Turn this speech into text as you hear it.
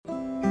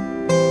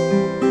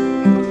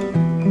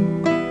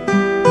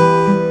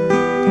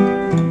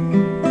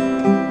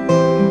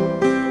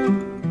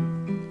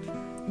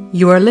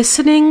You are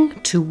listening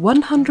to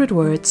 100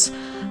 Words,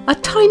 a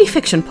tiny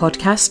fiction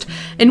podcast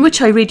in which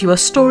I read you a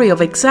story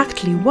of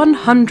exactly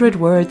 100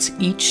 words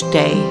each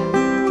day.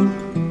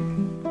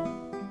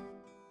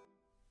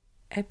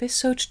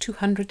 Episode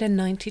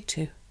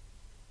 292.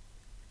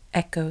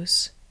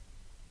 Echoes.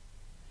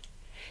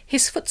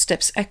 His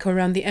footsteps echo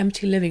around the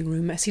empty living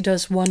room as he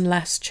does one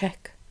last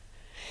check.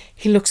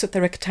 He looks at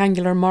the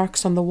rectangular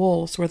marks on the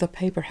walls where the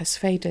paper has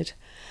faded.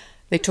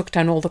 They took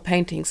down all the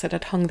paintings that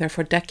had hung there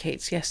for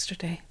decades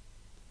yesterday.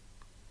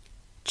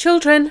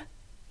 "Children!"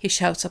 he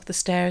shouts up the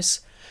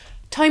stairs.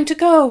 "Time to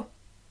go!"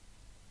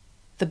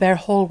 The bare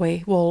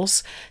hallway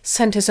walls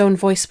send his own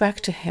voice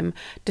back to him,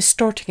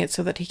 distorting it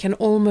so that he can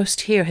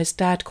almost hear his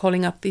dad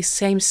calling up these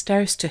same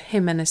stairs to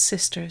him and his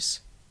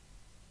sisters.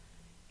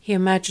 He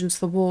imagines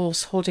the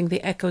walls holding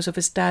the echoes of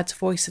his dad's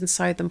voice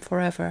inside them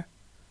forever,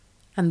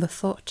 and the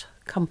thought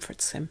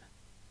comforts him.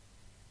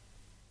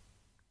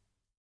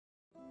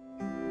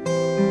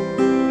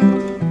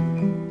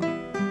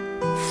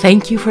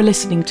 Thank you for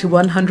listening to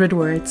 100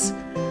 Words.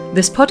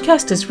 This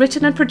podcast is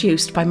written and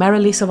produced by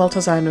Marilisa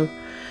Valtazano.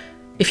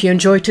 If you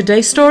enjoyed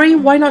today's story,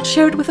 why not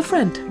share it with a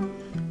friend?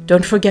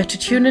 Don't forget to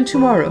tune in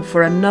tomorrow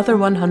for another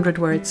 100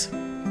 Words.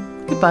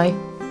 Goodbye.